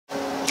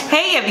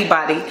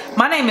everybody,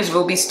 my name is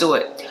Ruby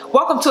Stewart.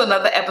 Welcome to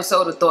another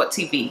episode of Thought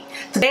TV.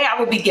 Today I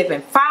will be giving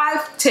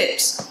 5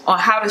 tips on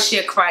how to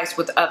share Christ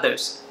with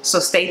others, so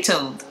stay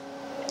tuned.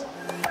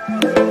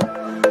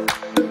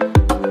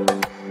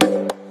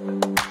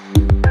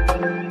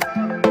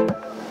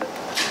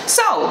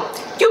 So,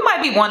 you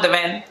might be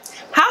wondering,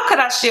 how could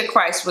I share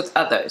Christ with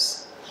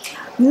others?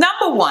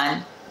 Number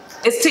 1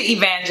 is to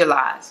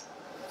evangelize.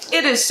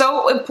 It is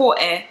so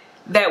important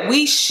that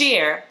we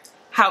share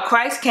how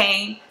Christ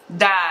came,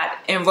 died,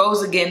 and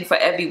rose again for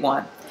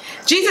everyone.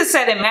 Jesus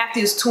said in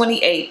Matthew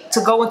 28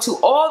 to go into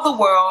all the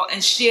world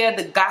and share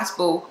the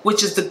gospel,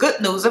 which is the good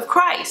news of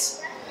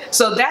Christ.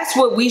 So that's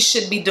what we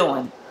should be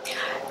doing.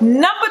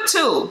 Number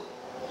 2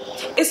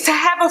 is to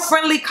have a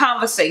friendly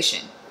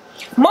conversation.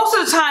 Most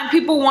of the time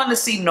people want to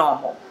see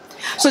normal.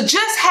 So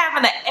just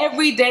having an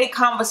everyday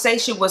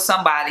conversation with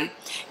somebody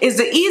is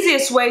the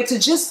easiest way to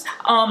just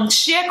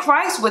share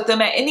Christ with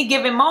them at any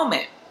given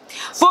moment.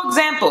 For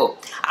example,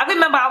 I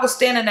remember I was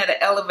standing at an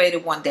elevator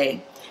one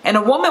day and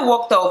a woman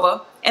walked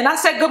over and I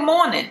said, "Good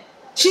morning."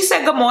 She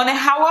said, "Good morning,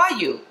 how are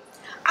you?"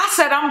 I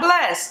said, "I'm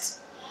blessed."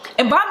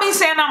 And by me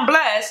saying I'm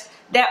blessed,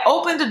 that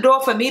opened the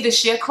door for me to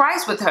share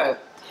Christ with her.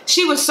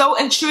 She was so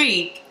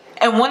intrigued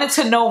and wanted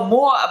to know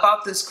more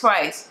about this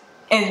Christ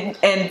and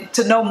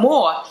to know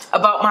more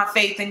about my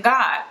faith in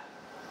God.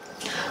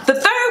 The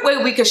third way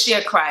we could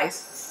share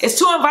Christ is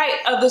to invite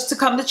others to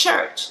come to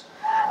church.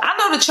 I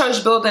know the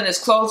church building is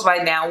closed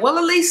right now, well,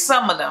 at least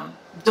some of them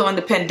during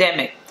the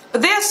pandemic,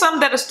 but there are some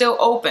that are still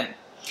open.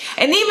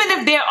 And even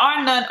if there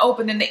are none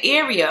open in the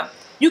area,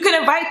 you can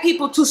invite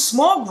people to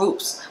small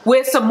groups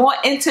where it's a more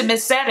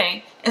intimate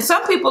setting, and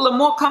some people are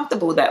more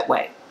comfortable that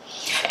way.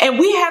 And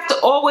we have to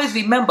always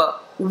remember,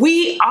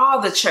 we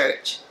are the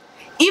church.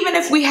 Even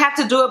if we have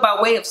to do it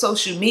by way of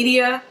social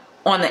media,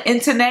 on the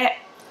internet,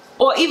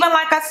 or even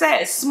like I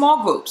said,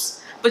 small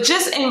groups, but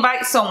just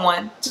invite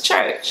someone to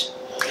church.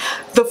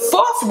 The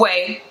fourth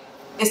way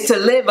is to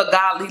live a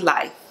godly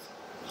life.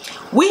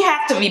 We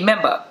have to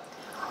remember,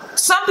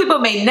 some people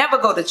may never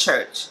go to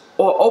church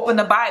or open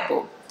the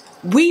Bible.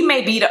 We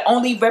may be the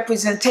only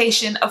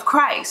representation of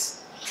Christ.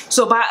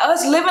 So by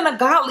us living a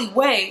godly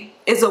way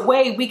is a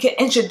way we can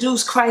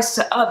introduce Christ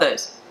to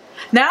others.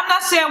 Now, I'm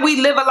not saying we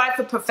live a life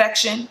of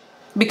perfection,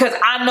 because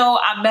I know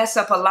I mess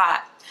up a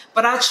lot,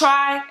 but I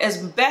try as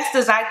best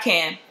as I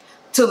can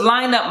to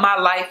line up my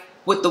life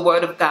with the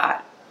Word of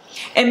God.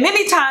 And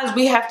many times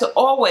we have to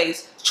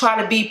always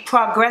try to be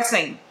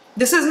progressing.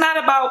 This is not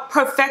about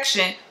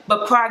perfection,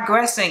 but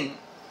progressing.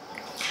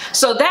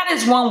 So that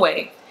is one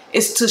way,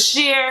 is to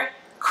share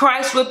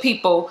Christ with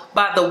people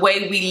by the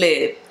way we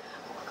live.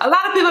 A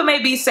lot of people may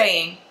be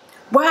saying,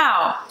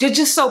 "Wow, you're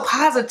just so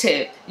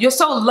positive. You're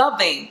so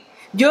loving.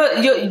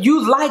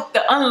 You like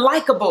the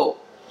unlikable."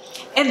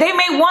 And they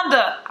may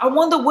wonder, I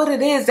wonder what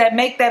it is that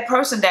make that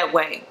person that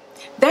way.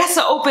 That's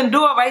an open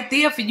door right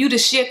there for you to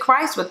share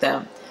Christ with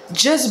them,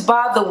 just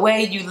by the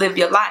way you live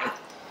your life.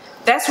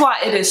 That's why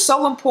it is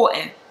so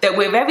important that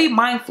we're very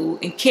mindful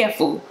and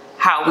careful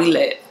how we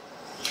live.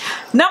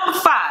 Number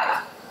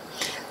 5,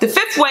 the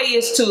 5th way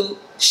is to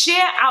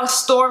share our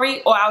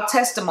story or our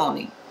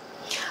testimony.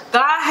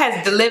 God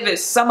has delivered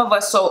some of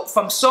us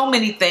from so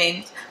many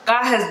things.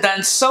 God has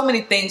done so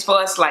many things for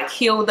us, like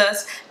healed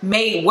us,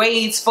 made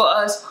ways for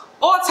us,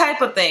 all type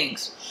of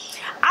things.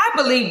 I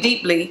believe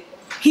deeply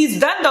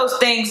He's done those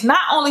things not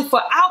only for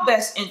our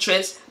best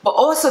interest, but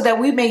also that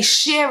we may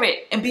share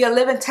it and be a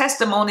living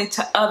testimony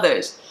to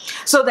others,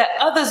 so that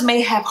others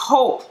may have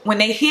hope when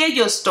they hear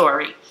your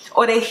story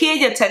or they hear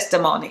your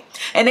testimony.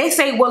 And they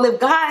say, well, if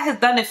God has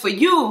done it for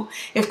you,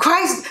 if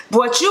Christ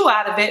brought you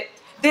out of it,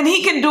 then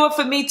He can do it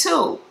for me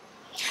too.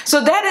 So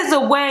that is a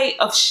way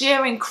of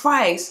sharing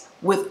Christ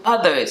with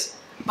others,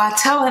 by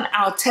telling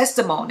our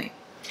testimony.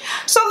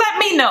 So let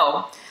me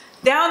know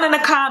down in the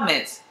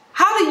comments,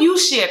 how do you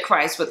share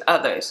Christ with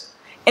others?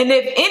 And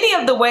if any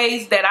of the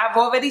ways that I've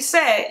already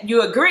said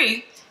you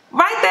agree,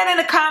 write that in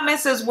the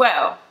comments as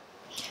well.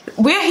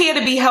 We're here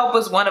to be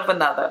helpers one of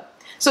another.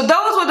 So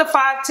those were the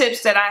 5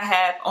 tips that I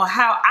have on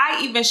how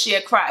I even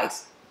share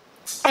Christ.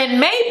 And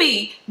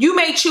maybe you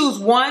may choose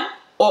one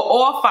or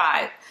all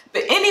 5,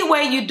 but any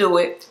way you do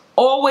it,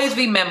 always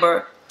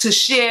remember to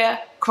share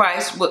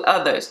Christ with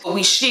others.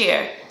 We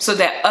share so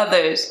that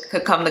others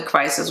could come to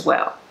Christ as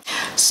well.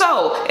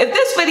 So if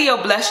this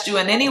video blessed you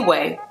in any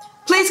way,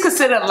 please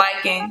consider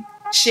liking,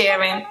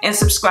 sharing, and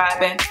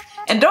subscribing.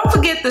 And don't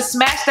forget to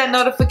smash that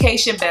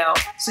notification bell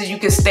so you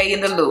can stay in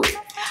the loop.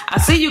 I'll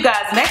see you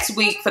guys next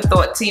week for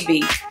Thought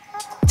TV.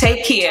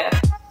 Take care.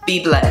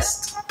 Be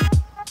blessed.